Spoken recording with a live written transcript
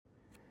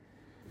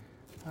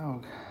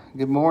Oh,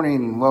 good morning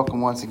and welcome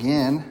once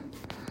again.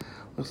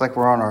 Looks like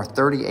we're on our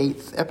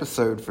 38th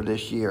episode for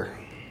this year.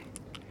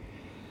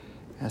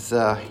 As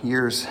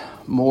year's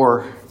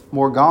more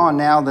gone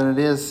now than it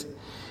is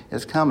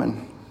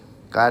coming.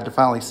 Glad to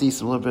finally see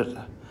some little bit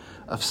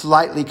of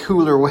slightly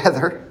cooler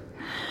weather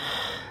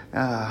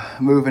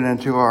moving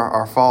into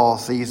our fall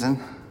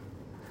season.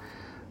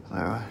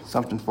 So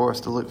something for us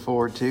to look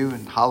forward to,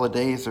 and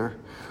holidays are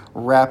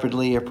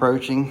rapidly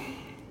approaching.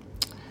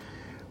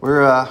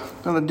 We're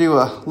going to do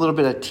a little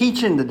bit of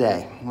teaching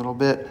today, a little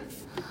bit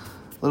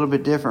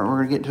different. We're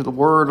going to get into the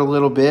Word a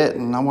little bit,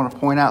 and I want to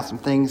point out some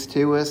things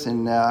to us.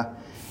 And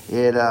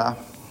it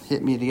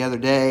hit me the other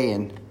day,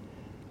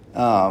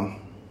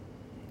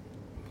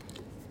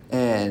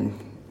 and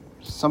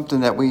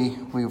something that we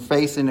were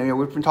facing.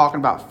 We've been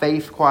talking about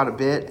faith quite a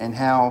bit, and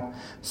how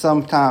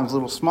sometimes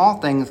little small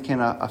things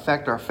can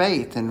affect our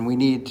faith, and we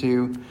need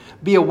to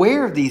be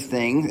aware of these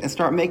things and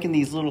start making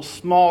these little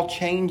small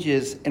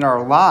changes in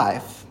our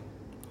life,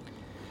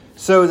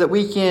 so that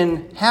we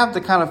can have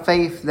the kind of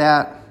faith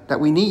that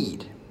we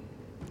need.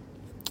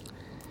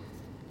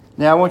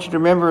 Now, I want you to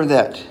remember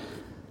that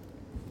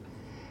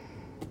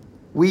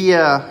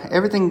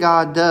everything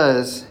God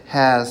does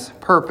has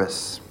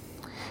purpose.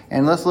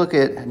 And let's look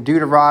at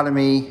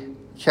Deuteronomy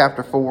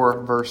chapter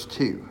 4, verse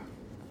 2.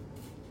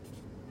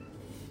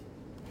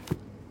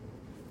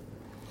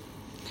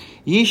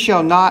 Ye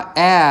shall not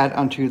add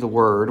unto the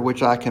word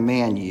which I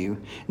command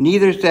you,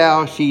 neither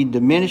shall ye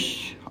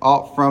diminish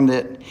aught from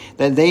it,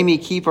 that they may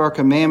keep our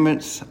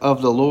commandments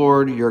of the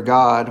Lord your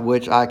God,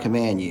 which I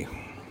command you.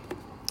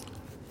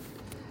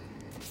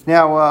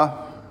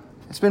 Now,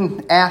 it's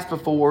been asked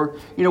before,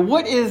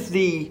 what is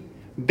the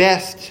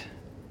best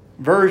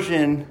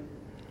version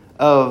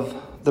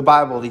of the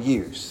Bible to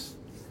use?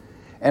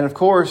 And of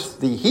course,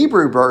 the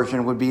Hebrew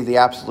version would be the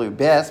absolute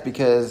best,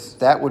 because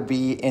that would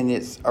be in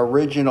its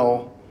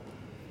original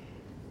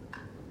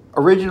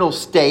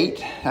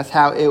state. That's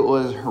how it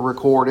was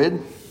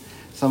recorded.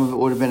 Some of it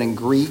would have been in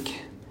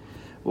Greek.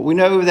 But we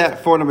know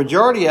that for the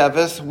majority of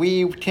us,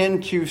 we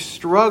tend to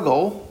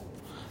struggle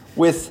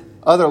with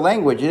other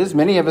languages.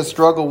 Many of us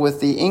struggle with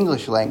the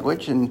English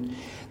language, and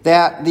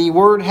that the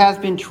word has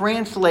been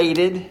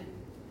translated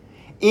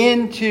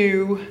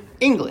into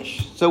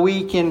English so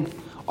we can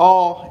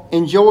all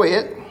enjoy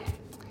it.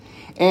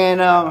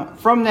 And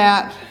from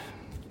that,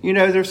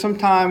 there's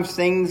sometimes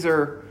things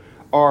are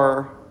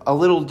a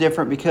little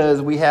different,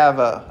 because we have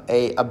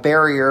a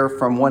barrier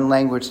from one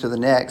language to the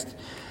next.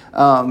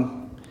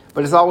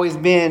 But it's always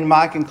been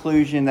my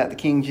conclusion that the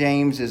King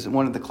James is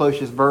one of the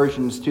closest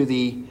versions to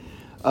the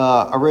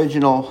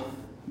original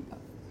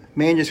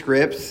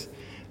manuscripts.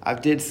 I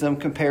did some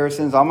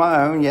comparisons on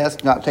my own,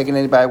 yes, not taking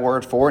anybody's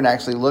word for it, and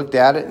actually looked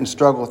at it and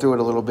struggled through it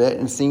a little bit,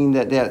 and seen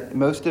that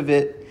most of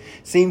it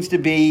seems to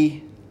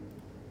be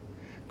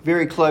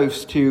very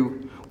close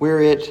to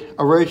where it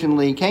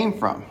originally came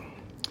from.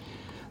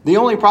 The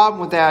only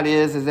problem with that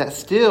is that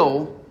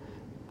still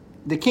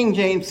the King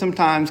James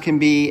sometimes can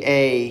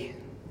be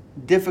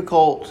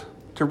difficult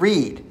to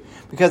read,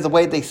 because the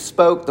way they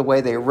spoke, the way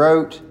they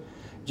wrote,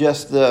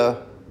 just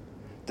the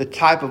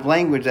type of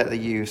language that they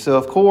use. So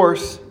of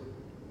course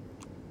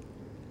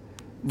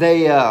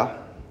they've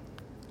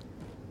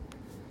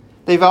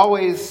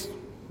always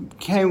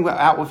came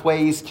out with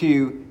ways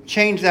to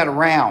change that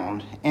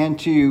around and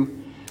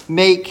to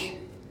make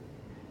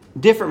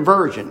different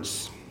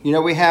versions.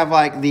 We have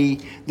like the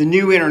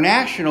New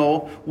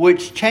International,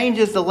 which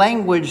changes the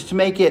language to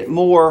make it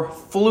more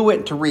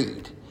fluent to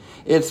read.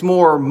 It's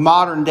more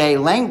modern day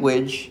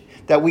language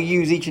that we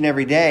use each and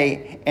every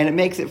day, and it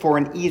makes it for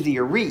an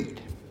easier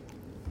read.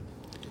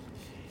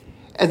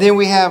 And then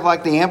we have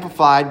like the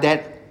Amplified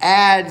that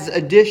adds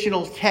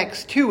additional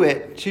text to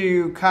it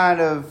to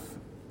kind of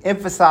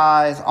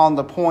emphasize on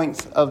the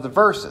points of the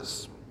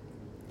verses.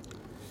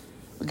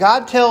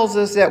 God tells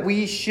us that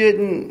we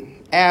shouldn't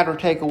add or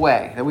take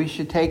away, that we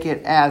should take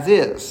it as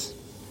is.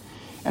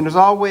 And there's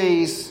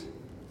always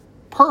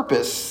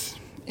purpose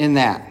in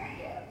that.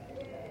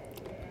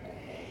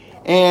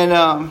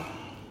 And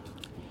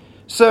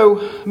so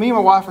me and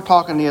my wife were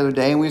talking the other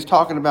day, and we was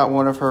talking about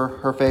one of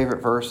her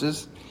favorite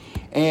verses,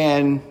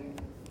 and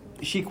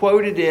she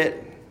quoted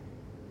it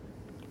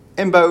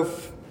in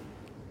both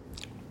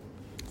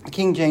the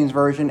King James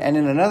Version and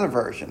in another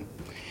version.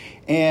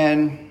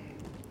 And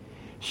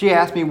she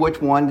asked me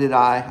which one did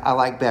I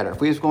like better.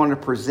 If we was going to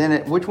present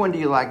it, which one do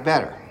you like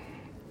better?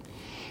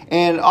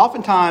 And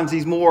oftentimes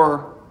these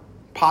more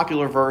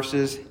popular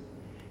verses,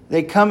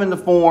 they come in the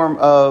form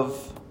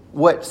of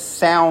what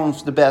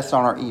sounds the best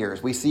on our ears.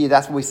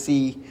 That's what we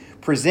see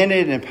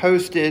presented and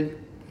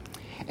posted.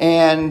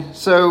 And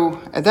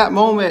so at that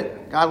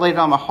moment, God laid it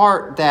on my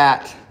heart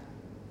that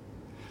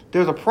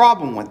there's a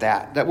problem with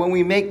that when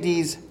we make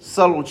these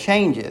subtle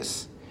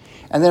changes.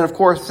 And then of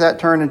course that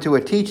turned into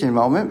a teaching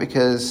moment,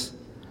 because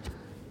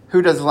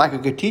who doesn't like a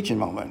good teaching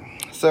moment?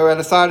 So I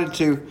decided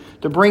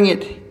to bring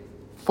it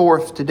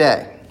forth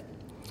today.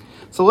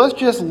 So let's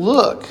just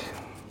look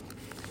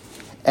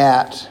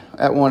at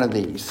one of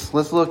these.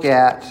 Let's look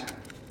at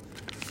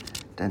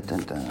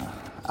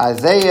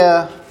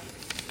Isaiah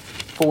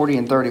 40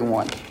 and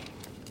 31.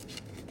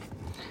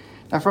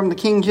 Now from the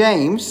King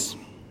James,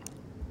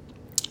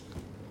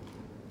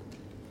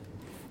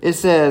 it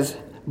says,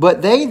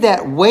 "But they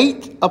that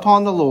wait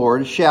upon the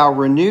Lord shall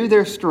renew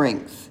their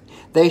strength.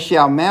 They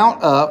shall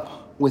mount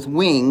up with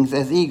wings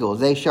as eagles.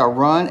 They shall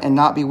run and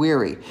not be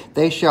weary.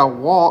 They shall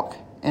walk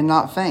and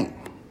not faint."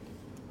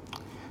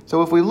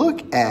 So if we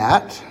look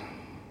at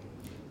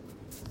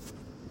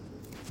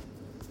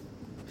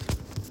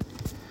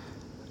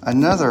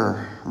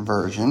another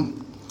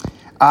version,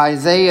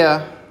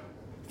 Isaiah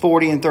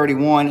 40 and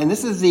 31, and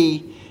this is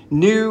the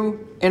New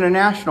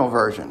International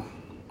Version.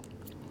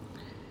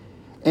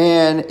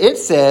 And it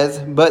says,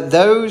 "But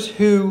those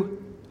who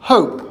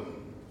hope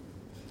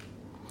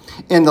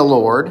in the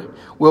Lord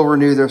will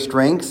renew their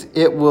strength.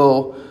 It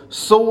will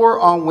soar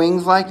on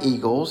wings like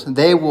eagles.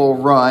 They will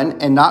run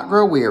and not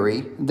grow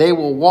weary. They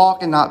will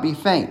walk and not be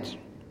faint."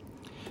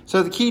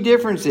 So the key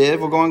difference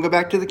is, we're going to go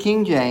back to the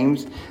King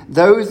James,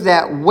 those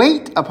that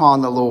wait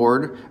upon the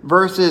Lord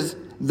versus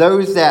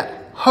those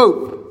that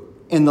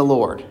hope in the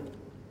Lord.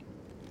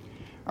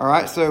 All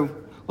right, so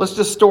let's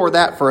just store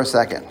that for a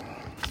second.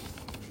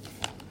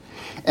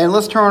 And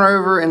let's turn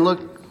over and look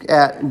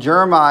at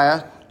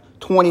Jeremiah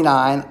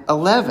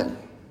 29:11.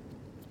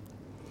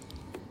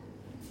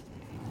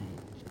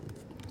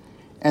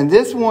 And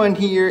this one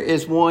here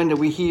is one that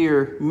we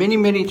hear many,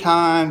 many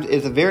times.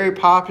 It's very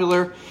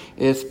popular.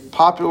 It's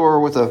popular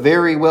with a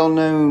very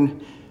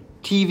well-known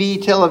TV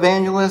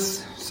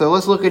televangelist. So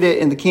let's look at it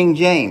in the King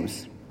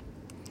James.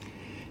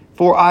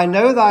 "For I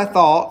know thy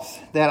thoughts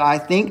that I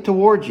think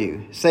toward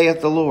you,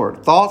 saith the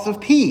Lord, thoughts of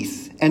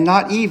peace and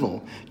not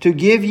evil, to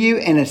give you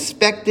an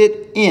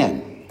expected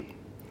end."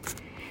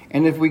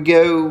 And if we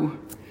go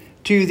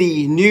to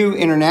the New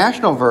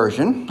International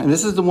Version, and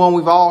this is the one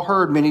we've all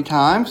heard many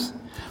times,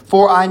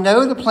 "For I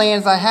know the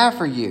plans I have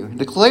for you,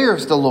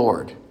 declares the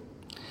Lord.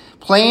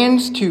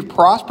 Plans to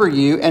prosper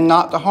you and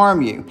not to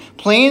harm you.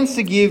 Plans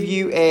to give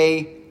you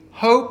a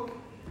hope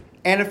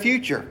and a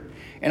future."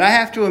 And I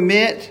have to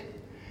admit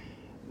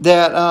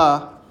that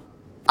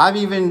I've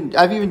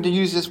even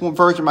used this one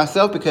version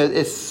myself because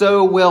it's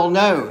so well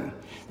known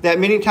that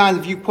many times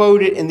if you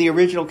quote it in the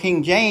original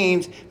King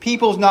James,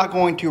 people's not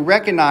going to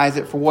recognize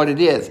it for what it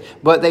is,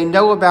 but they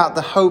know about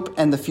the hope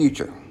and the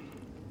future.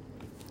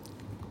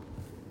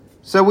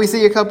 So we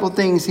see a couple of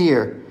things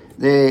here.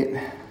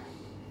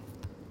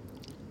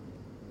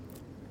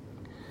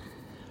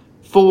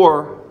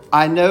 For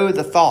I know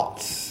the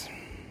thoughts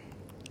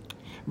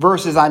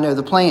versus I know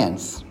the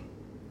plans.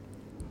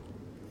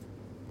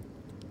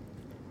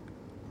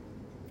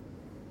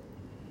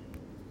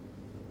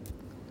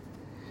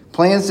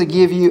 Plans to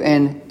give you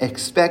an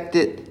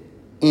expected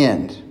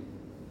end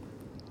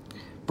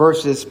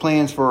versus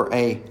plans for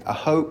a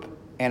hope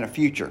and a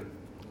future.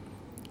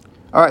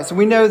 All right, so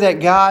we know that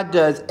God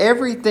does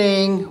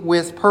everything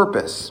with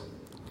purpose.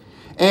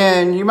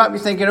 And you might be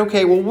thinking,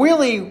 okay, well,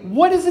 really,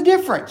 what is the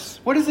difference?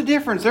 What is the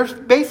difference? They're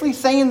basically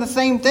saying the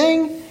same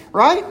thing,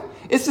 right?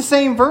 It's the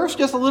same verse,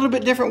 just a little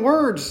bit different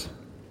words.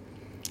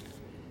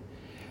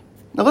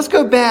 Now, let's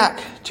go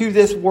back to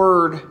this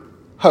word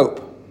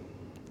hope.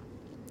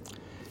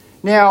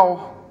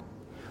 Now,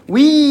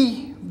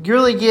 we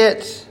really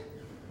get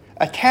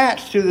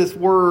attached to this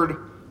word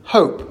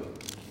hope.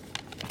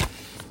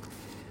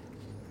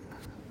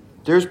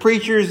 There's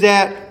preachers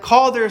that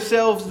call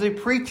themselves the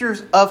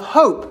preachers of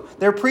hope.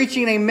 They're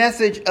preaching a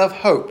message of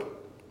hope.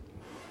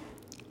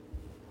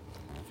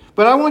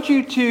 But I want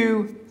you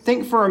to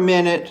think for a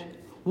minute,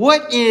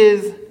 what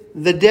is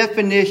the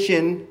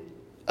definition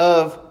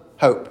of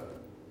hope?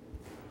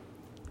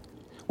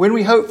 When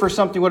we hope for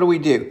something, what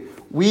do?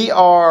 We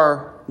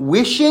are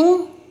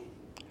wishing,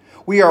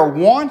 we are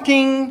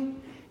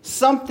wanting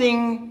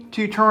something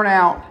to turn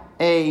out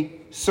a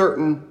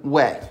certain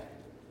way.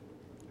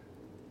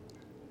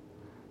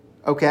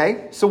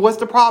 Okay, so what's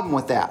the problem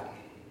with that?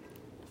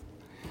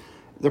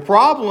 The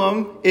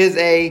problem is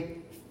a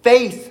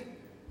faith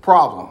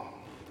problem.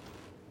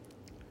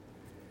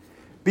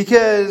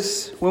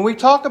 Because when we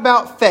talk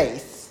about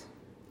faith,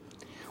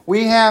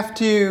 we have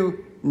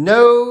to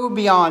know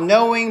beyond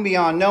knowing,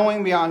 beyond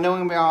knowing, beyond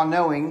knowing, beyond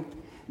knowing,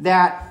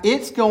 that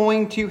it's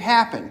going to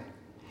happen.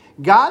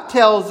 God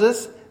tells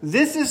us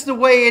this is the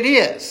way it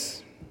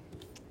is.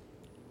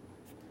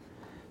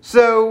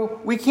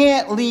 So we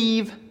can't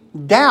leave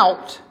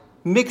doubt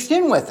mixed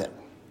in with it.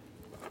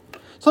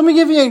 So let me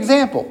give you an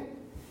example.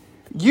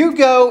 You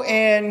go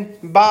and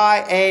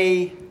buy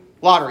a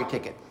lottery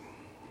ticket.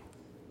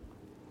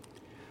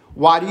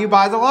 Why do you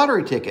buy the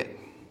lottery ticket?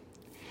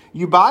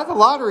 You buy the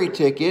lottery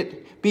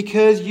ticket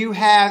because you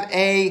have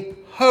a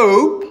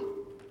hope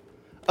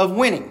of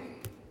winning.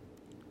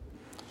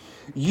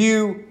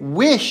 You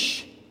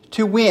wish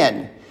to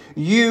win.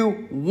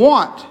 You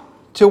want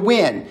to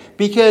win.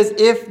 Because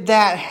if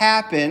that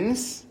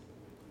happens,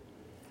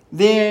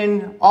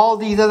 then all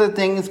these other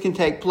things can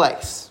take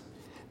place.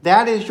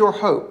 That is your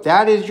hope.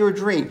 That is your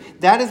dream.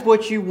 That is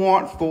what you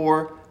want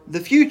for the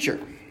future.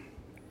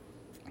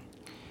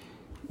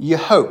 You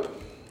hope.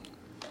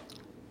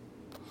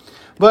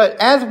 But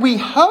as we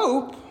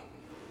hope,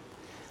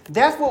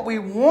 that's what we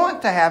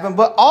want to happen.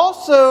 But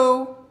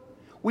also,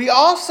 we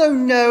also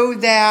know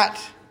that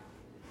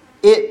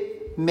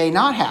it may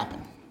not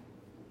happen.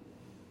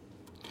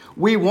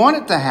 We want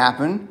it to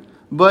happen,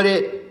 but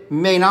it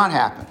may not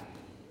happen.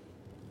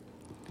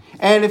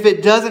 And if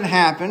it doesn't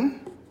happen,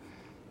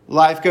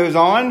 life goes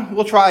on.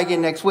 We'll try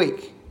again next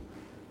week.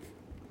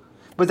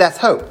 But that's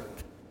hope.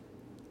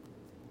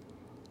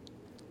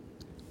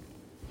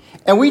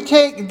 And we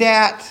take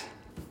that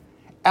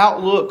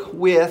outlook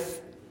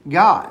with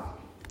God.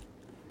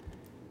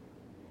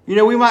 You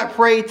know, we might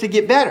pray to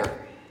get better.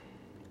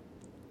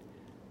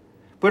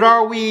 But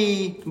are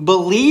we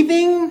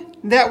believing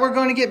that we're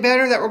going to get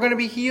better, that we're going to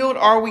be healed?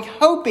 Or are we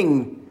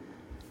hoping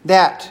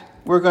that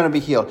we're going to be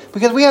healed?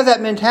 Because we have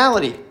that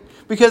mentality.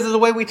 Because of the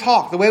way we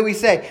talk, the way we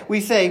say.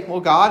 We say, well,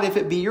 God, if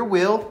it be your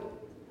will.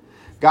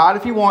 God,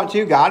 if you want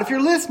to. God, if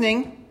you're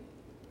listening.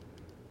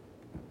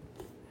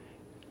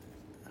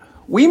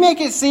 We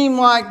make it seem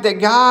like that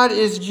God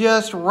is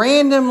just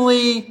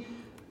randomly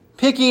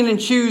picking and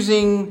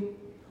choosing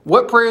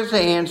what prayers to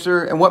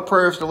answer and what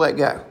prayers to let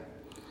go.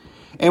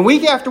 And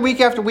week after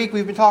week after week,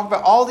 we've been talking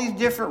about all these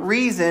different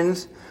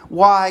reasons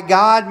why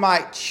God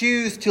might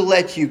choose to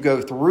let you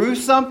go through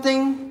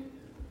something,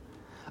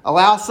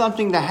 allow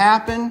something to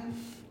happen.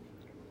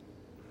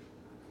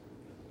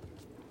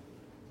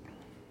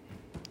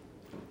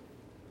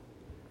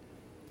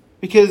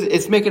 Because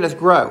it's making us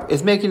grow.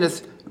 It's making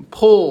us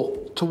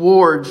pull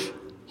towards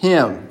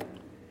Him.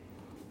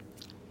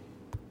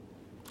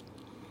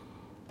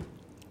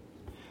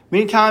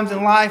 Many times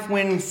in life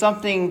when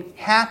something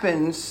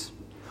happens,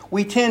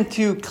 we tend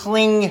to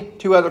cling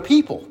to other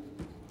people.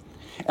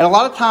 And a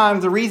lot of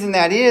times the reason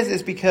that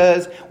is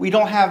because we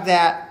don't have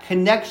that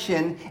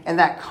connection and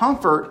that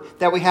comfort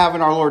that we have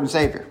in our Lord and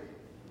Savior.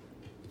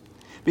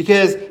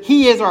 Because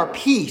He is our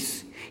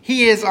peace.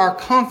 He is our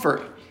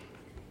comfort.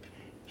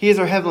 He is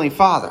our Heavenly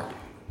Father.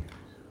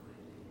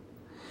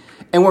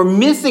 And we're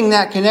missing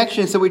that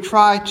connection, so we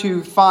try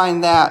to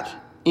find that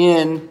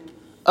in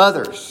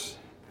others.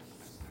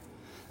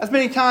 That's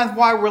many times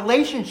why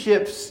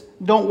relationships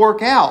don't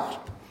work out.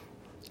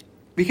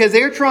 Because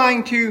they're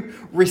trying to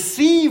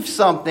receive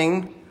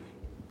something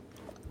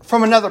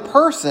from another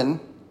person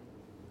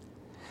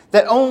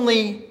that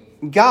only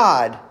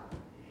God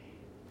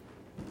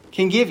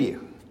can give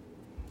you.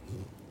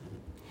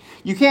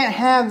 You can't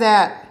have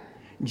that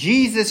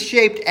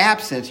Jesus-shaped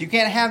absence. You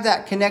can't have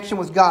that connection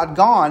with God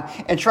gone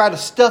and try to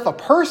stuff a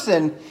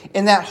person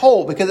in that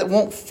hole because it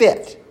won't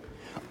fit.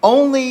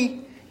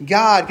 Only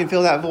God can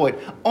fill that void.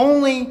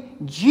 Only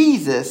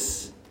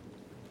Jesus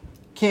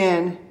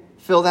can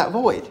fill that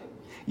void.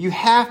 You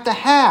have to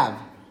have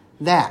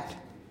that.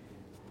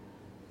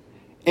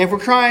 And if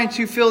we're trying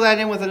to fill that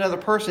in with another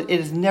person, it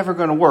is never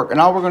going to work. And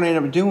all we're going to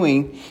end up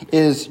doing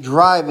is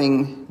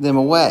driving them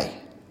away.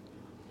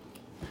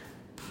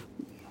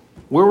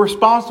 We're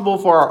responsible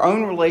for our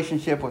own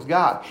relationship with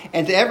God.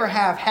 And to ever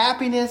have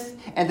happiness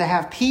and to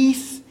have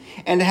peace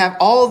and to have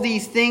all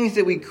these things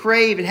that we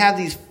crave and have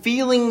these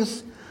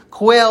feelings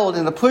quelled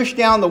and to push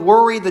down the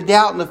worry, the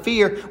doubt, and the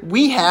fear,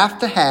 we have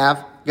to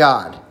have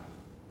God.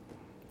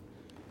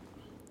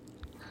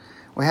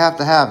 We have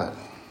to have it.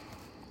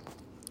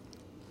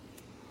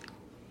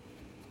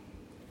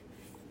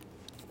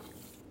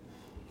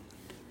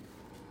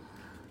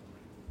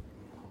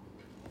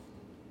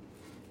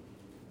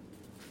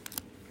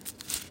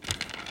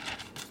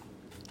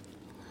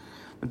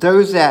 But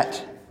those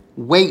that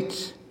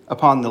wait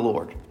upon the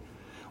Lord.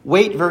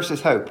 Wait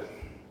versus hope.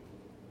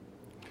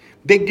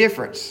 Big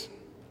difference.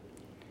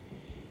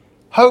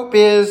 Hope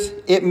is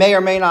it may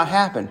or may not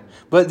happen.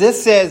 But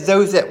this says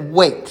those that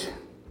wait.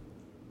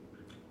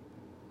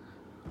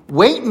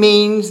 Wait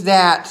means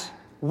that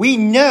we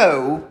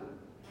know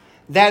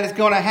that it's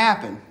going to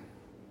happen.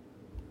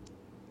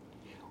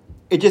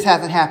 It just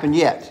hasn't happened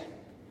yet.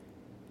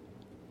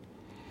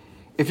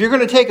 If you're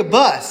going to take a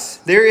bus,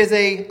 there is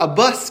a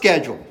bus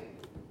schedule.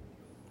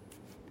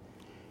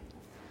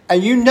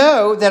 And you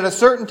know that at a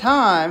certain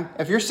time,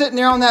 if you're sitting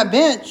there on that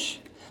bench,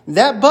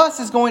 that bus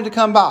is going to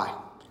come by.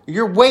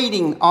 You're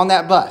waiting on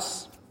that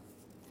bus.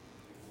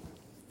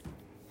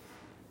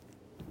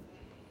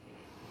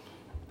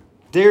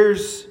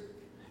 There's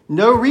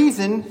no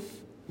reason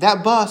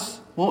that bus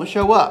won't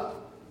show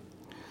up.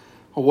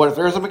 Well, what if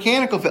there's a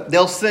mechanical failure?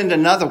 They'll send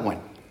another one.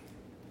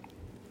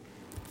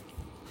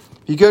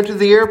 You go to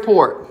the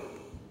airport.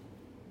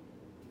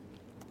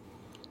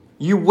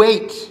 You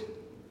wait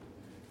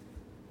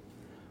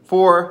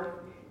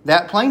for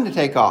that plane to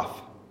take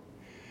off.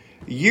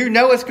 You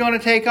know it's going to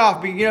take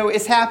off, but you know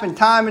it's happened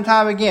time and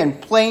time again.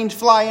 Planes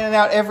fly in and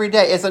out every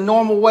day. It's a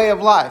normal way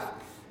of life.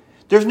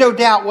 There's no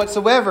doubt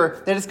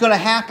whatsoever that it's going to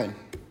happen.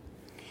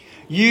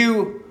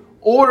 You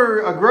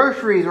order a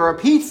groceries or a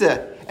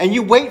pizza and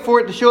you wait for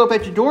it to show up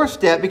at your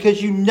doorstep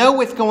because you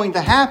know it's going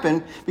to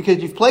happen because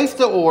you've placed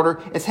the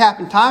order. It's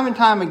happened time and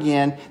time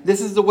again. This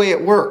is the way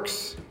it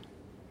works.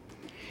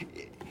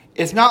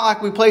 It's not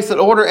like we place an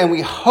order and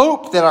we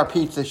hope that our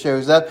pizza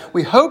shows up.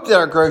 We hope that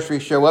our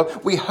groceries show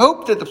up. We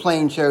hope that the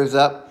plane shows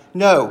up.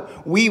 No,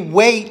 we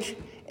wait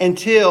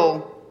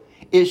until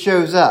it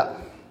shows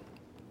up.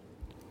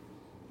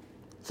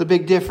 It's a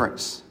big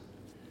difference.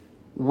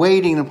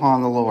 Waiting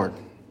upon the Lord.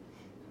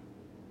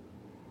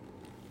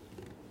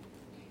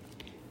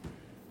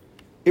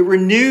 It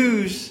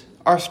renews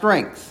our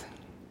strength.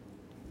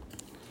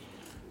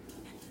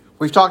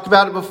 We've talked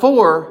about it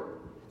before,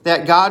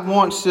 that God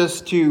wants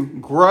us to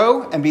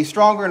grow and be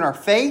stronger in our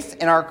faith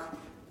and our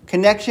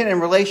connection and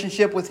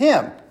relationship with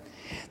Him.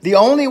 The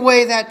only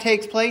way that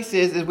takes place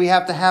is we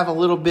have to have a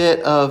little bit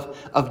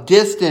of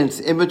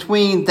distance in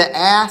between the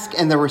ask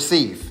and the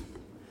receive.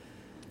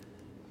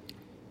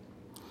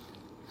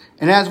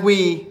 And as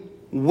we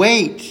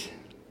wait,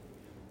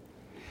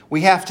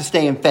 we have to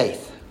stay in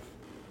faith.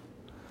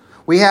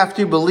 We have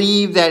to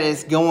believe that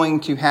it's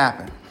going to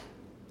happen.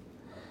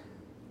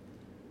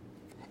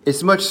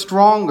 It's much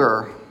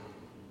stronger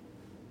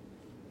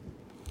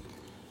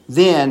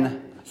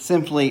than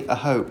simply a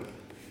hope.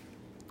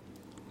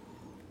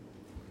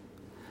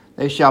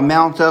 They shall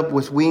mount up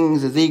with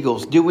wings as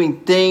eagles,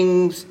 doing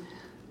things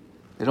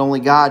that only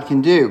God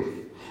can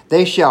do.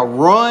 They shall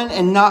run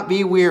and not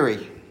be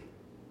weary.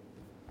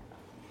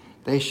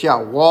 They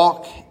shall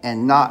walk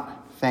and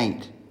not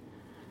faint.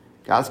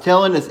 God's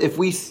telling us, if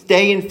we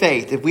stay in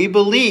faith, if we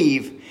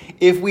believe,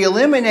 if we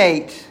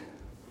eliminate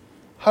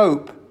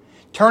hope,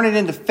 turn it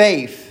into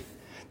faith,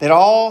 that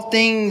all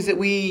things that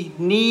we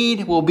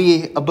need will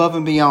be above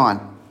and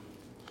beyond.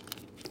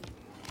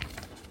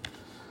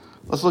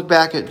 Let's look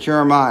back at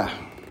Jeremiah.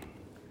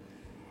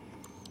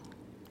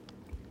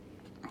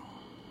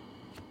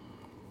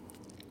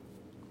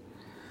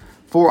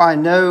 For I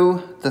know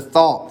the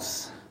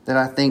thoughts that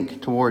I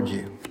think toward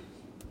you.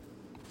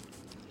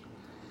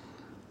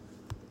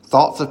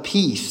 Thoughts of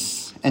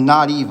peace and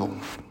not evil.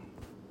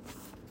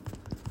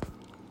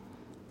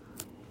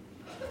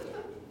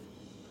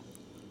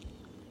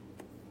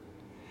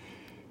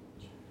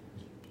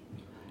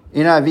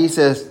 NIV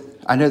says,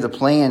 I know the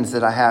plans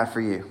that I have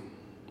for you.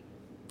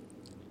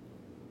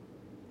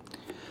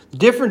 The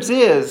difference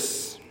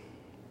is,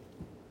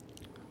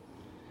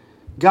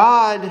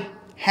 God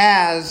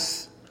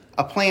has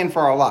a plan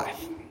for our life.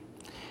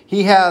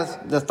 He has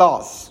the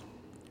thoughts.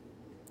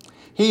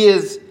 He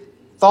has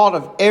thought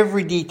of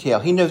every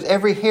detail. He knows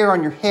every hair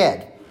on your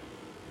head.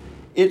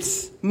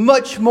 It's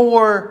much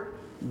more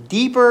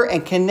deeper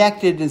and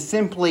connected than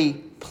simply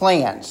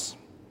plans.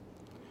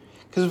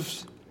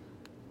 Because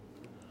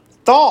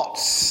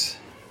thoughts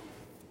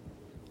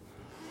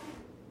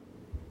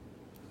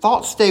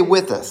stay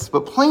with us,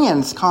 but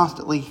plans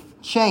constantly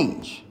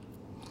change.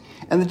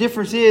 And the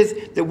difference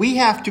is that we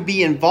have to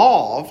be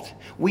involved.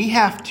 We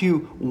have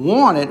to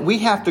want it. We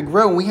have to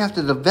grow. And we have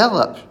to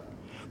develop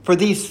for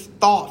these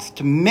thoughts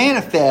to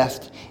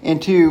manifest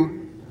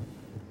into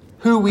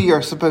who we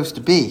are supposed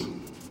to be.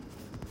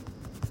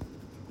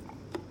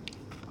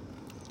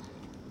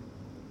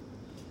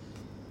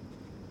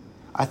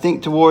 I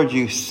think toward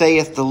you,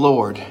 saith the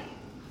Lord.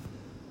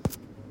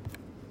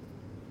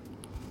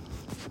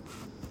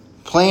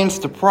 Plans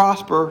to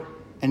prosper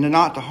and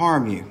not to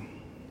harm you.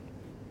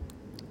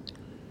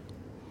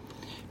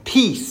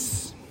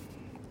 Peace.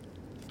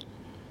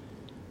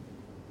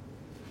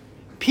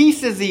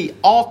 Peace is the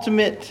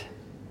ultimate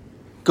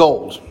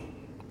goal.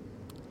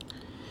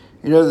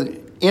 You know, the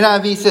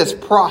NIV says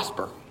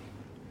prosper.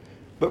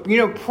 But, you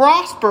know,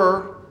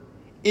 prosper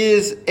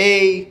is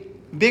a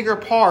bigger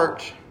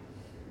part,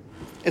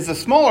 is a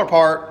smaller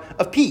part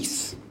of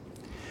peace.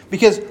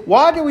 Because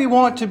why do we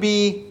want to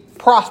be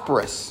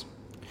prosperous?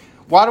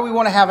 Why do we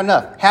want to have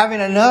enough?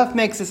 Having enough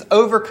makes us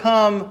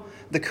overcome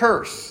the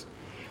curse.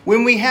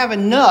 When we have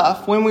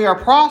enough, when we are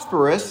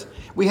prosperous,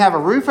 we have a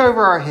roof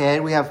over our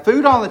head, we have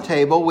food on the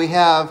table, we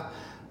have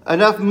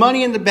enough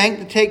money in the bank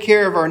to take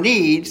care of our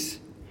needs.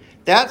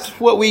 That's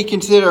what we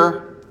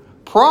consider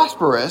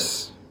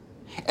prosperous.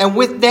 And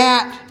with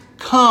that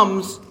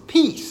comes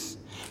peace.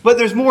 But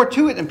there's more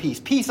to it than peace.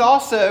 Peace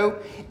also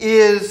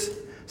is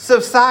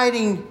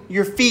subsiding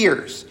your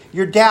fears,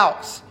 your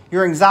doubts,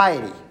 your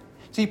anxiety.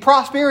 See,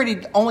 prosperity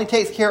only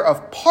takes care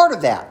of part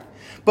of that.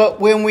 But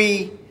when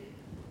we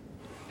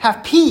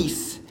have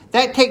peace,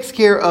 that takes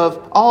care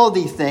of all of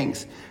these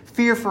things.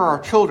 Fear for our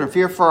children,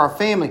 fear for our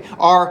family,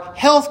 our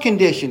health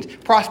conditions.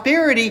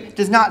 Prosperity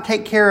does not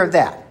take care of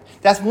that.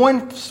 That's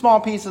one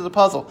small piece of the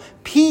puzzle.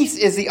 Peace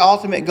is the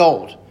ultimate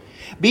goal.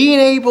 Being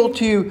able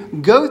to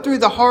go through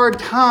the hard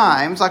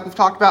times, like we've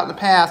talked about in the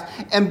past,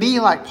 and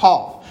be like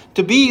Paul.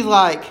 To be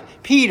like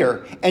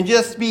Peter and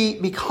just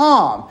be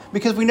calm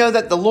because we know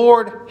that the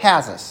Lord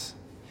has us.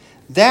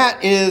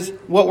 That is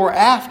what we're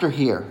after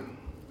here.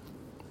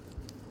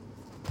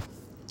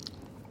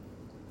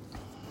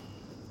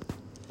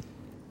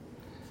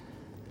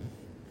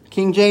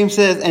 King James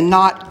says, and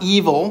not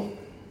evil.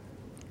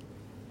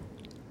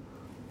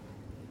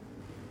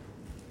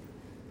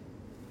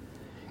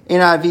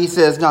 NIV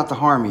says, not to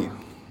harm you.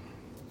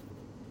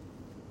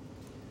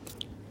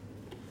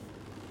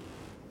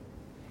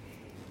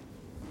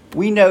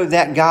 We know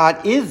that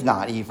God is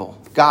not evil.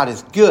 God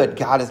is good.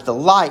 God is the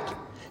light.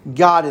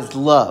 God is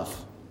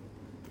love.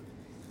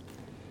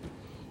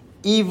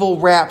 evil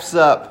wraps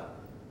up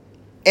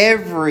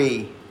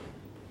everything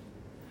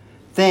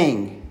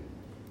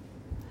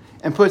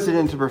and puts it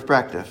into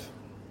perspective.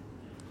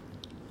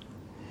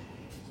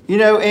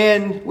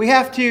 And we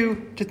have to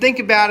think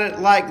about it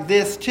like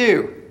this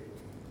too.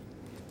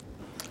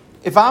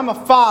 If I'm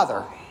a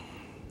father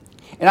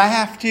and I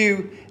have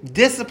to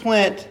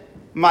discipline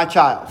my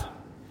child.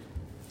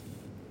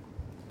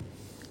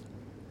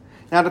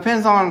 Now it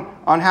depends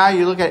on how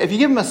you look at it. If you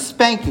give them a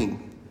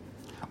spanking,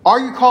 are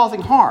you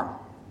causing harm?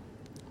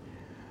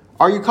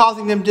 Are you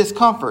causing them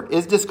discomfort?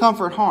 Is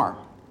discomfort harm?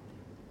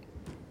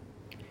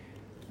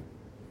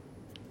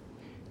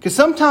 Because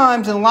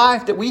sometimes in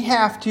life that we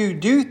have to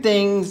do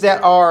things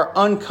that are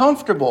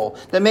uncomfortable,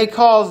 that may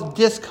cause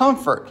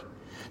discomfort.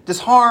 Does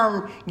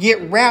harm get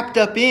wrapped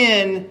up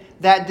in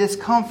that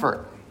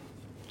discomfort?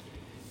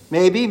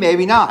 Maybe,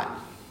 maybe not.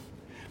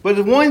 But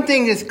the one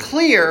thing that's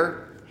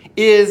clear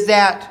is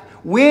that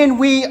when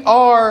we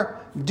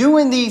are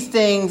doing these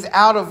things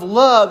out of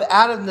love,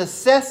 out of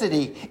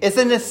necessity, it's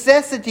a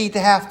necessity to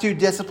have to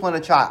discipline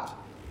a child.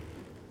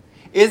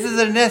 It is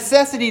a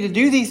necessity to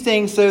do these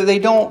things so they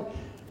don't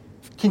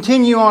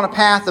continue on a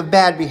path of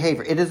bad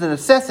behavior. It is a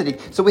necessity.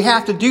 So we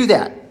have to do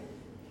that.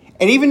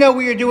 And even though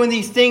we are doing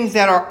these things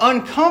that are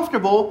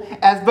uncomfortable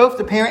as both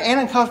the parent and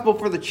uncomfortable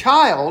for the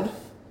child,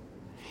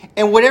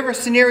 and whatever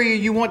scenario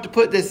you want to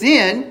put this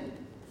in,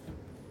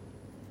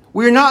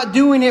 we're not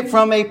doing it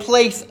from a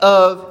place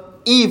of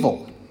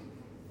evil.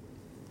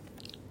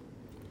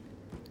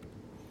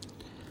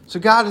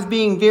 So God is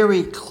being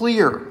very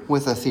clear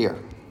with us here.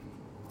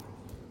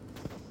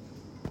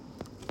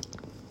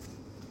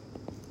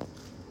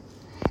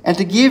 And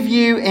to give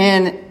you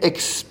an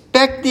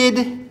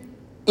expected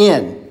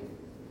end.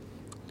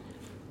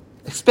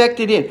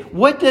 Expected end.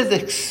 What does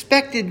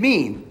expected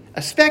mean?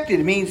 Expected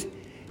means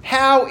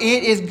how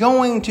it is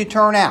going to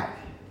turn out.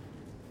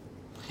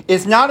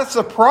 It's not a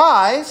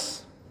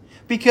surprise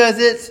because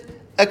it's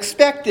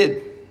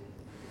expected.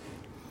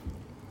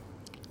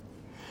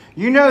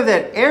 You know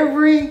that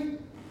every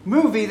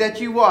movie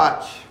that you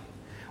watch,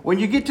 when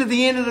you get to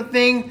the end of the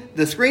thing,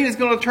 the screen is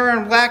going to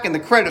turn black and the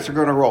credits are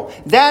going to roll.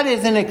 That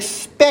is an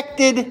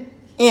expected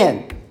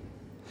end.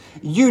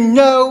 You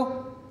know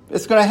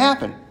it's going to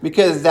happen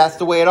because that's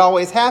the way it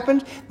always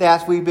happens.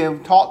 We've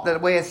been taught that the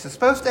way it's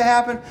supposed to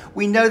happen.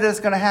 We know that it's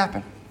going to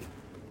happen.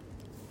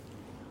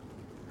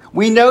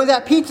 We know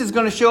that pizza is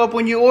going to show up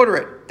when you order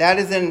it. That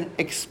is an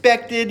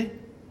expected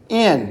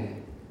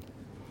end.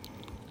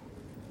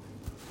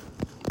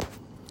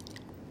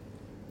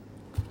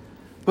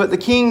 But the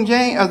King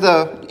James, or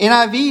the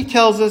NIV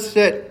tells us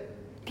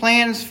that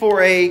plans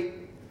for a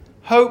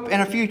hope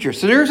and a future.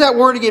 So there's that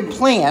word again,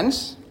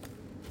 plans.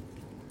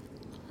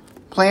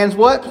 Plans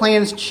what?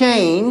 Plans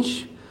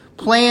change.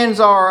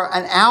 Plans are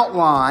an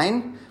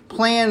outline.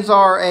 Plans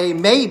are a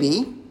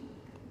maybe.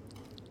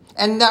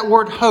 And that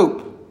word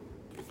hope.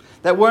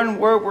 That one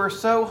word we're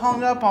so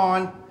hung up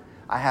on.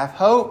 I have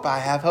hope, I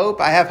have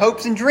hope, I have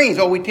hopes and dreams.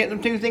 Oh, we take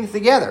them two things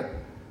together.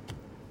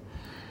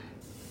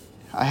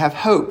 I have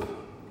hope.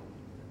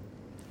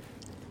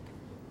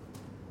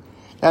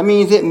 That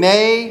means it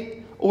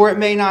may or it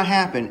may not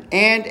happen.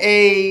 And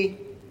a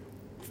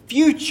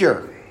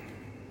future.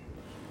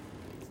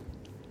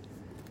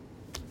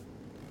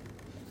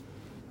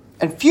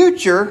 And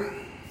future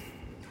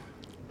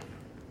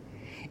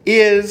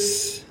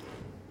is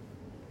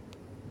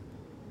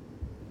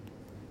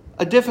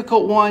a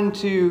difficult one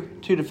to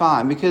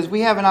define because we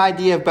have an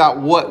idea about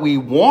what we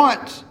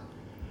want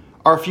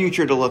our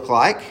future to look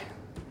like,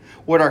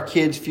 what our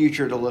kids'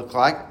 future to look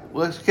like.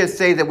 Let's just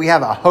say that we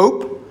have a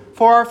hope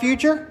for our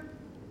future.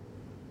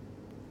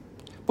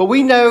 But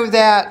we know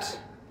that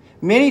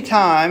many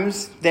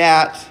times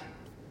that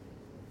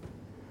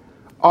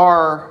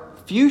our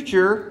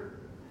future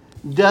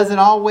doesn't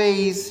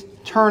always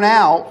turn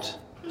out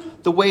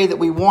the way that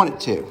we want it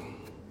to.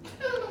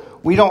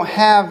 We don't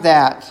have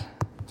that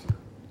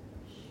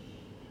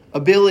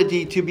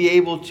ability to be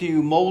able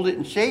to mold it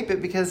and shape it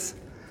because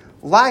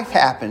life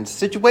happens,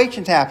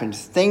 situations happen,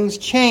 things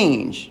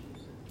change,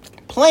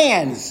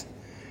 plans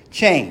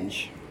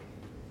change.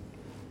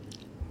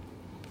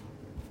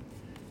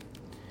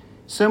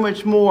 So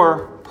much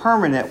more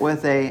permanent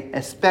with a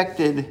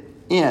expected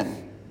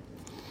end.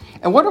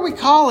 And what are we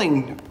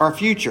calling our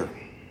future?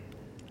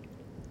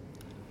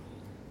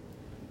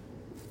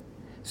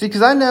 See,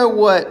 because I know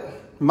what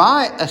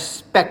my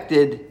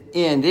expected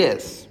end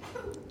is.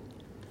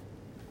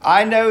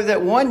 I know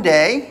that one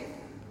day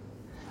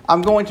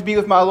I'm going to be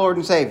with my Lord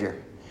and Savior.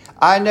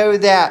 I know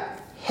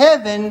that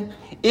heaven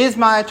is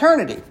my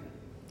eternity.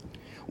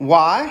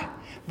 Why?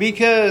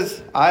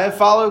 Because I have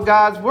followed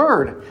God's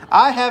word.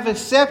 I have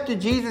accepted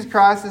Jesus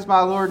Christ as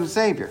my Lord and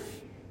Savior.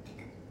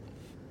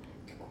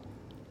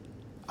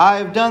 I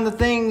have done the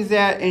things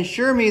that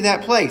ensure me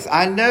that place.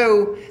 I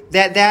know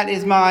that that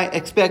is my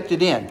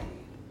expected end.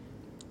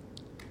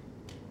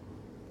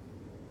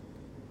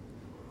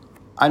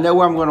 I know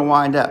where I'm going to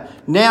wind up.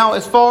 Now,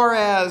 as far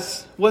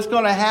as what's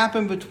going to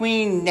happen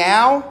between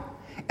now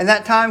and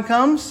that time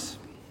comes,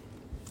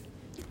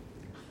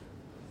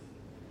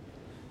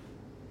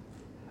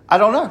 I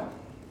don't know.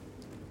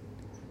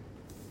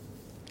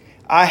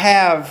 I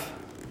have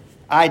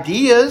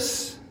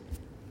ideas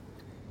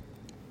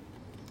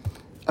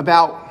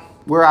about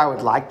where I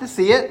would like to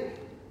see it,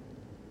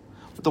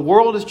 but the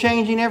world is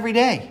changing every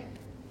day.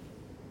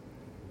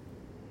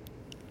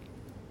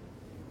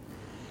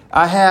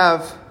 I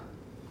have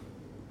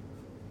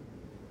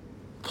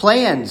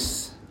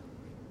plans,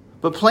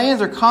 but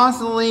plans are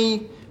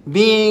constantly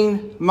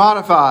being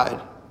modified.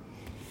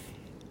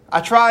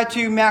 I try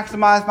to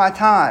maximize my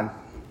time.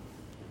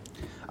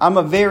 I'm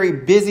a very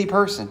busy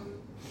person.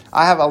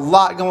 I have a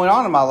lot going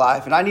on in my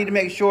life, and I need to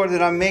make sure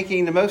that I'm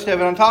making the most of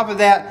it. On top of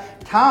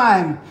that,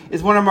 time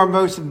is one of our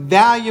most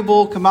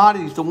valuable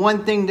commodities, the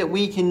one thing that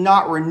we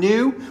cannot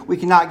renew, we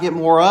cannot get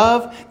more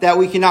of, that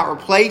we cannot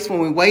replace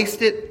when we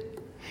waste it.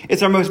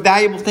 It's our most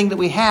valuable thing that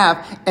we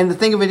have, and the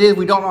thing of it is,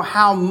 we don't know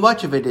how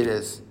much of it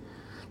is.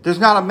 There's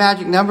not a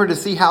magic number to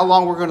see how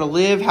long we're going to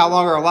live, how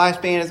long our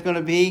lifespan is going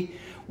to be,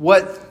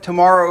 what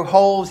tomorrow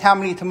holds, how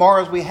many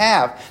tomorrows we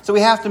have. So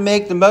we have to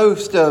make the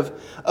most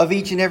of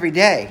each and every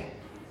day.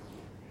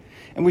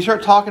 And we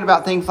start talking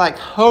about things like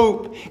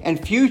hope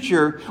and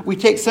future, we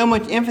take so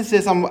much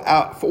emphasis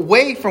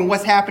away from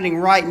what's happening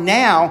right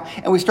now,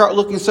 and we start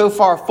looking so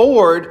far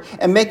forward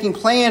and making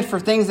plans for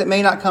things that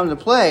may not come to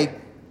play.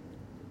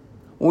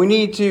 We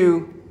need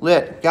to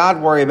let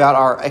God worry about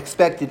our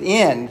expected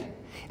end,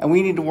 and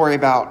we need to worry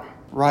about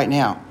right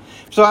now.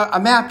 So I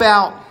map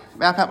out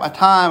my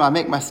time, I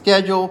make my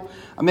schedule,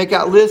 I make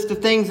out lists of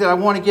things that I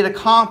want to get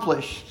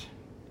accomplished.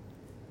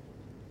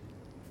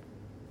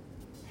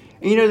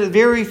 And there's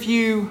very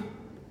few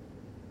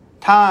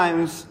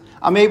times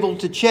I'm able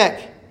to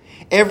check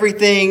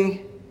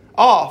everything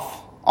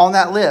off on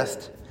that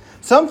list.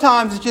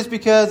 Sometimes it's just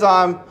because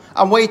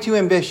I'm way too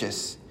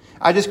ambitious.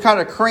 I just kind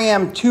of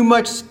cram too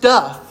much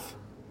stuff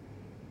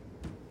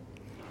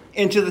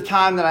into the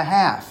time that I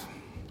have.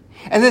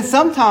 And then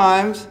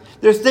sometimes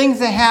there's things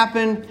that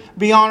happen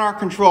beyond our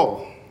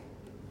control.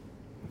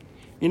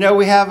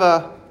 We have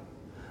a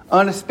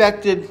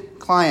unexpected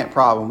client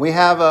problem. We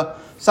have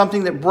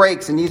something that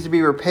breaks and needs to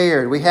be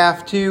repaired. We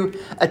have to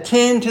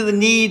attend to the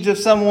needs of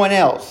someone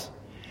else.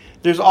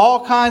 There's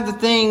all kinds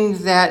of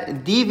things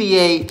that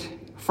deviate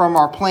from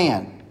our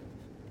plan.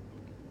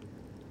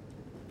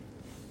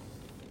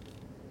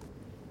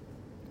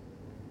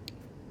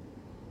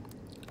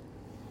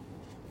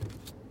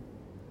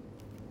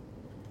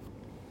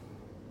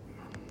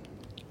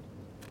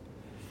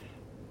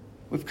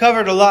 We've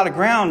covered a lot of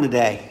ground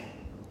today,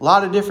 a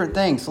lot of different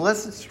things. So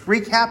let's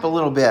recap a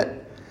little bit.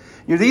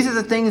 These are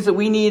the things that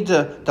we need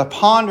to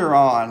ponder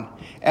on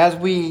as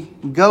we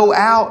go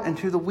out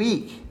into the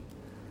week.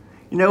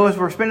 As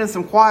we're spending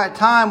some quiet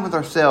time with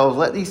ourselves,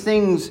 let these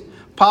things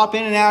pop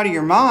in and out of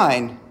your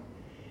mind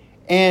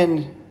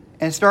and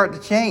start to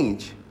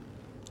change.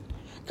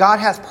 God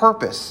has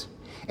purpose,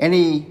 and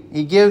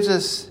He gives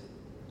us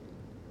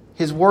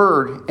His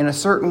word in a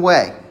certain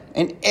way.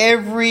 And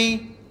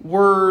every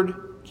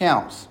word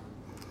counts.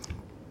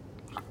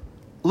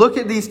 Look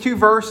at these two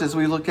verses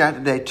we looked at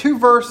today. 2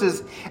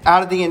 verses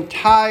out of the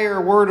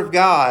entire Word of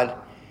God.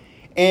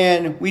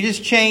 And we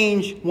just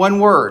change one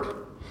word.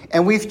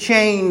 And we've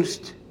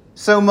changed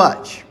so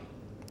much.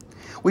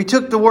 We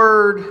took the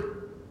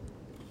word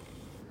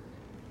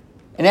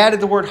and added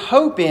the word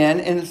hope in,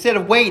 and instead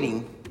of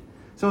waiting.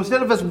 So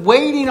instead of us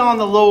waiting on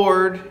the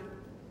Lord,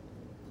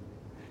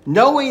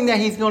 knowing that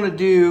He's going to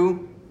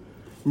do,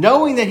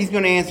 knowing that He's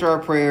going to answer our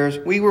prayers,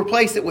 we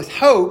replace it with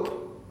hope.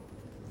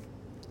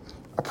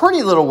 A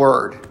pretty little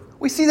word.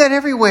 We see that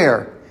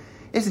everywhere.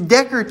 It's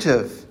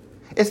decorative.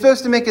 It's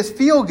supposed to make us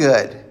feel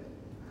good.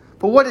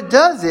 But what it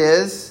does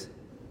is,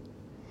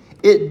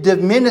 it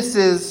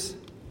diminishes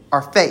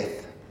our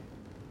faith.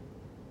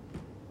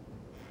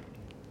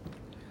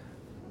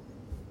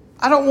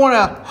 I don't want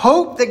to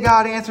hope that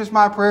God answers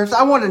my prayers.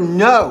 I want to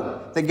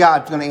know that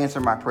God's going to answer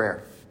my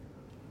prayer.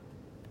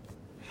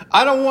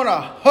 I don't want to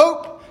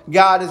hope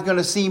God is going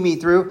to see me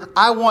through.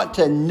 I want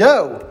to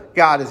know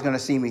God is going to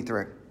see me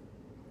through.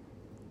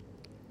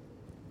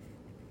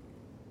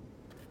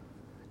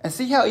 And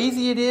see how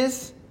easy it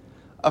is?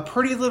 A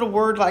pretty little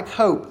word like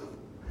hope,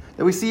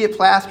 that we see it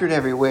plastered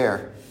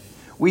everywhere.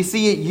 We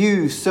see it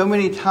used so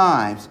many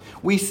times.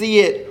 We see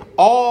it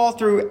all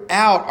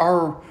throughout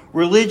our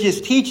religious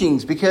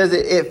teachings because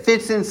it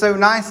fits in so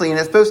nicely and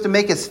it's supposed to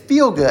make us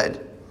feel good.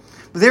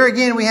 But there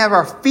again, we have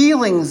our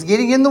feelings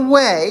getting in the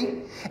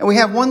way, and we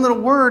have one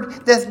little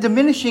word that's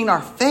diminishing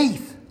our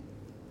faith.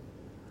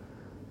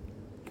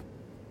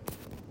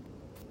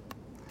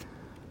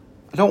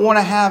 I don't want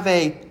to have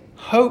a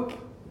hope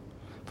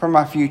for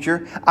my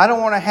future. I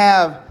don't want to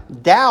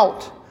have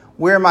doubt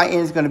where my end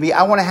is going to be.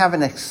 I want to have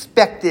an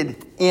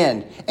expected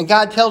end. And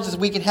God tells us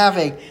we can have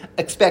an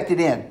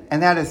expected end.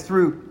 And that is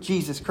through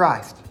Jesus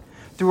Christ,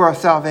 through our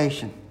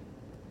salvation.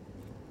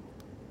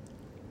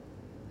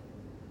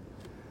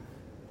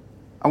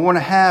 I want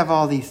to have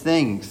all these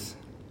things.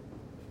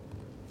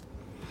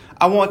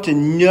 I want to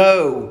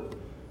know.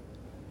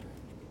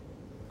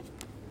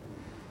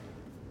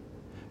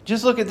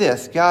 Just look at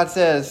this. God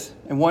says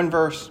in one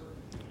verse,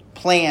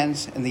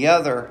 plans, and the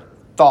other,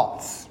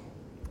 thoughts.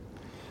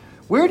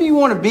 Where do you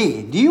want to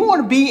be? Do you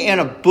want to be in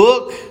a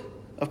book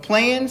of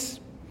plans?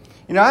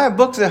 You know, I have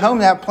books at home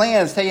that have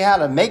plans, tell you how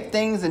to make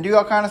things and do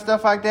all kind of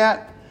stuff like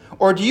that.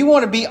 Or do you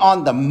want to be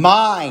on the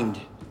mind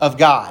of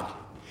God?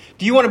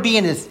 Do you want to be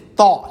in His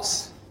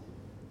thoughts?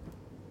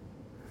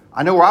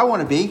 I know where I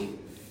want to be.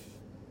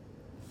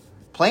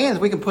 Plans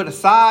we can put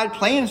aside.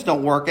 Plans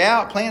don't work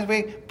out.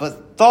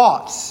 But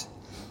thoughts.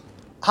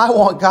 I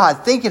want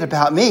God thinking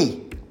about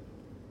me.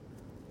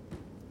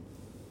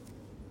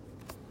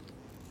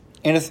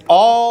 And it's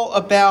all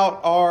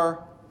about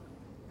our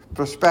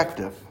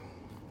perspective.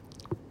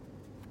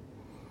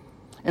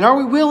 And are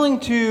we willing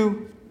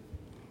to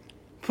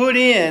put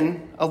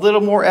in a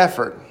little more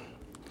effort?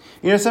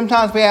 You know,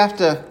 sometimes we have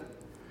to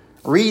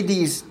read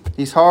these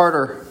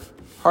harder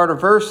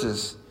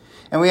verses.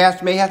 And we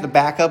may have to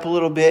back up a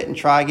little bit and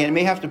try again.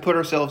 We may have to put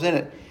ourselves in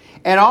it.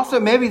 And also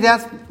maybe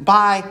that's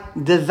by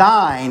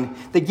design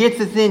that gets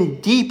us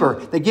in deeper,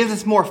 that gives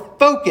us more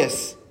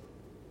focus,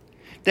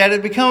 that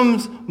it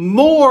becomes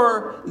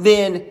more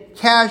than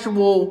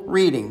casual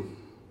reading.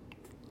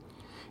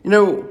 You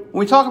know, when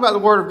we talk about the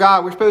Word of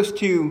God, we're supposed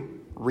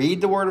to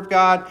read the Word of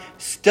God,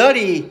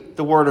 study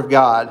the Word of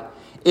God.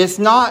 It's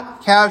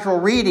not casual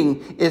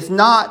reading. It's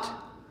not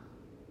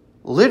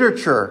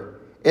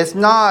literature. It's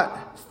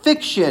not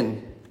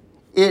fiction.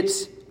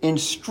 It's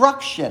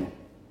instruction.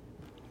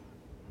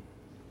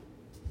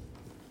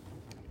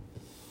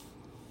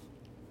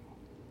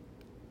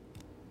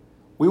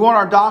 We want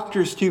our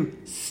doctors to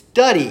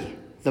study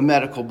the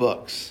medical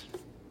books.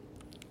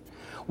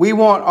 We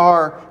want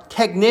our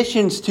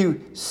technicians to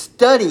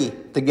study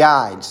the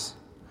guides.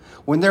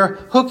 When they're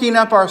hooking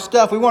up our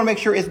stuff, we want to make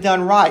sure it's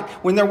done right.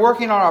 When they're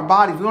working on our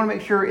bodies, we want to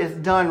make sure it's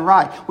done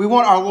right. We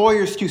want our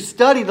lawyers to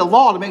study the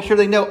law to make sure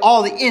they know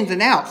all the ins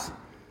and outs.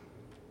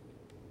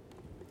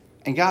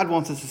 And God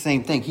wants us the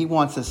same thing. He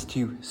wants us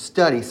to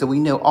study so we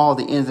know all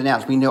the ins and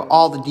outs. We know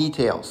all the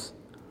details.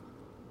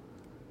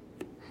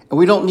 And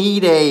we don't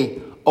need a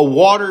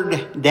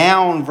watered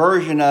down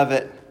version of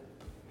it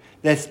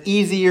that's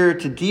easier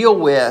to deal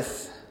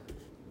with,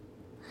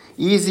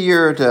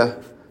 easier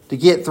to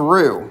get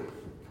through.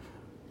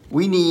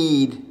 We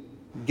need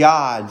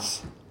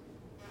God's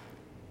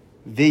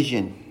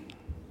vision.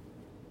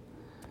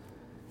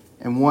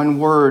 And one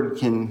word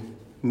can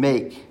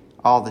make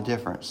all the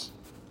difference.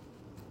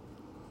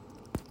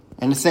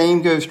 And the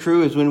same goes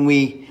true as when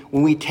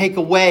we take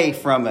away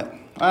from it.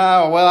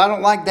 Oh, well, I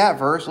don't like that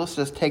verse. Let's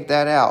just take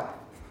that out.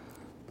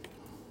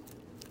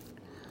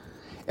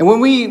 And when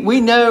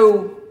we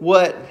know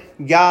what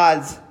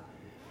God's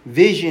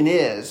vision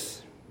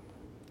is,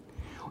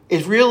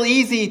 it's real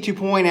easy to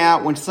point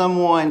out when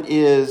someone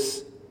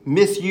is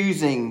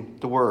misusing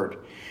the word.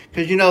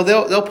 Because, you know,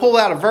 they'll pull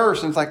out a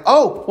verse and it's like,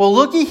 oh, well,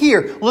 looky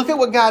here. Look at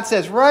what God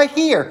says right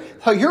here.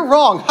 Oh, you're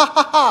wrong. Ha,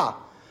 ha,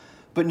 ha.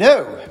 But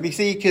no, you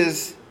see,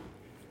 because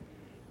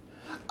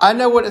I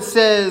know what it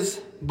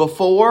says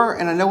before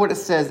and I know what it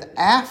says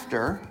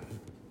after.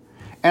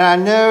 And I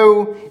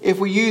know if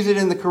we use it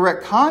in the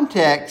correct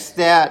context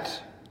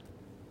that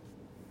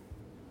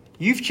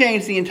you've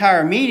changed the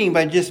entire meaning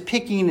by just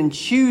picking and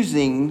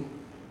choosing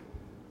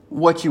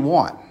what you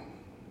want.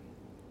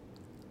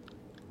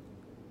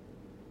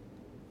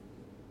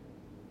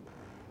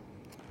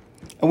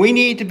 And we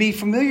need to be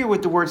familiar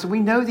with the word so we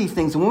know these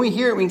things. And when we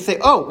hear it, we can say,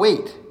 oh,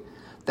 wait,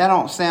 that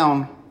don't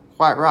sound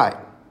quite right.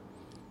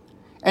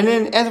 And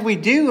then as we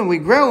do and we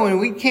grow and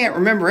we can't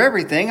remember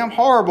everything, I'm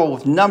horrible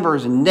with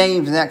numbers and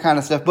names and that kind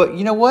of stuff. But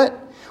you know what?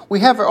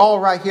 We have it all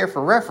right here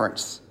for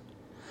reference.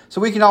 So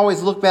we can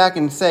always look back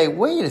and say,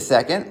 wait a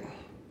second.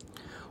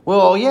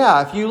 Well,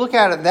 yeah, if you look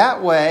at it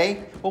that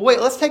way, well, wait,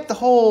 let's take the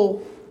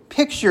whole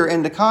picture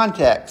into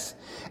context.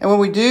 And when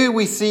we do,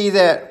 we see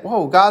that,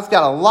 whoa, God's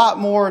got a lot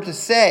more to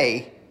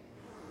say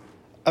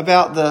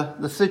about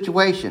the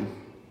situation.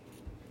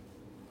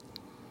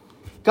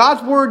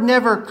 God's word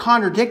never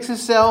contradicts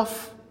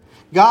itself.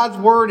 God's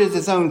word is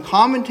its own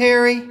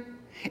commentary.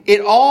 It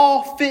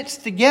all fits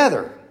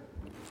together.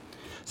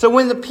 So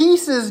when the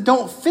pieces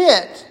don't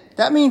fit,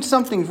 that means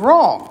something's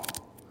wrong.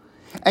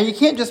 And you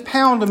can't just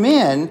pound them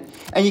in,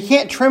 and you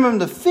can't trim them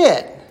to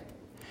fit.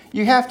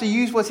 You have to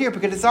use what's here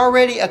because it's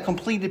already a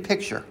completed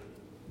picture.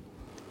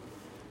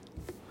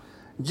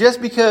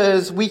 Just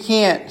because we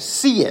can't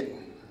see it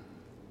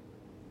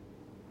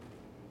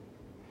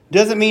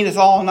doesn't mean it's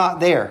all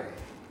not there.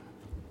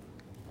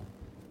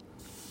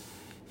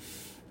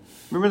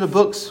 Remember the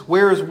books,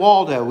 Where is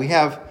Waldo? We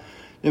have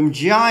them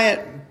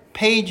giant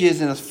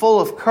pages and it's full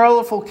of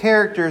colorful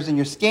characters and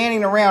you're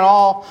scanning around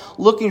all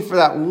looking for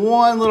that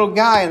one little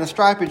guy in the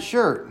striped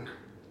shirt.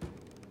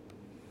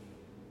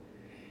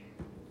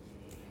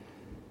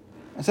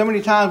 And so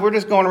many times we're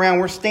just going around,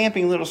 we're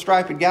stamping little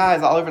striped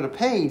guys all over the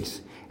page.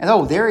 And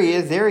oh, there he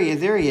is, there he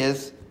is, there he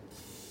is.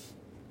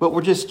 But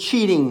we're just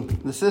cheating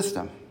the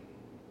system.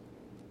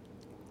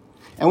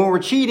 And when we're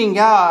cheating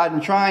God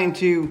and trying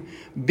to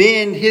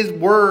bend His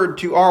word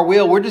to our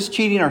will, we're just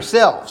cheating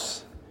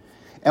ourselves.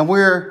 And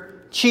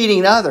we're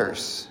cheating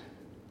others.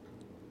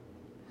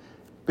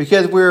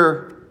 because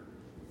we're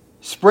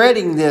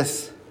spreading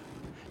this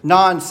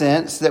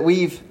nonsense that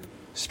we've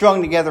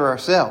strung together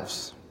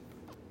ourselves.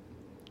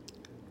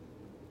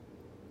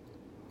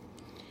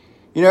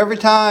 You know, every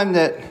time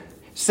that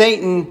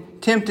Satan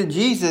tempted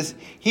Jesus,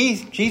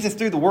 Jesus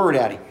threw the word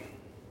at him.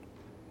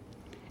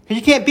 Because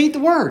you can't beat the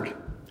word.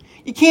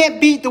 You can't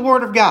beat the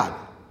word of God.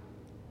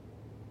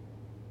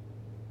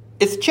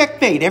 It's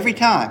checkmate every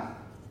time.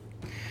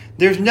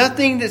 There's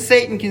nothing that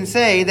Satan can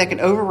say that can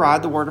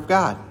override the word of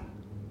God.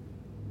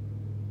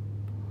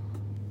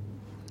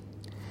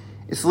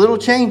 It's little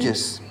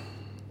changes.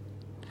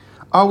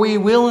 Are we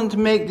willing to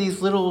make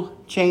these little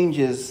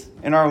changes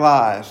in our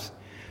lives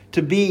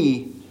to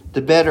be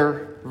the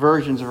better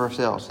versions of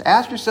ourselves?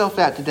 Ask yourself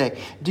that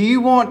today. Do you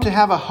want to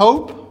have a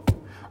hope,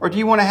 or do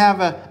you want to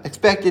have an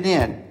expected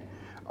end?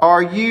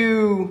 Are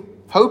you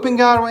hoping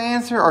God will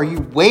answer, or are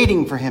you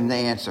waiting for him to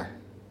answer?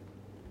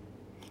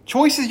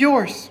 Choice is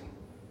yours.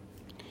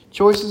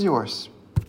 Choice is yours.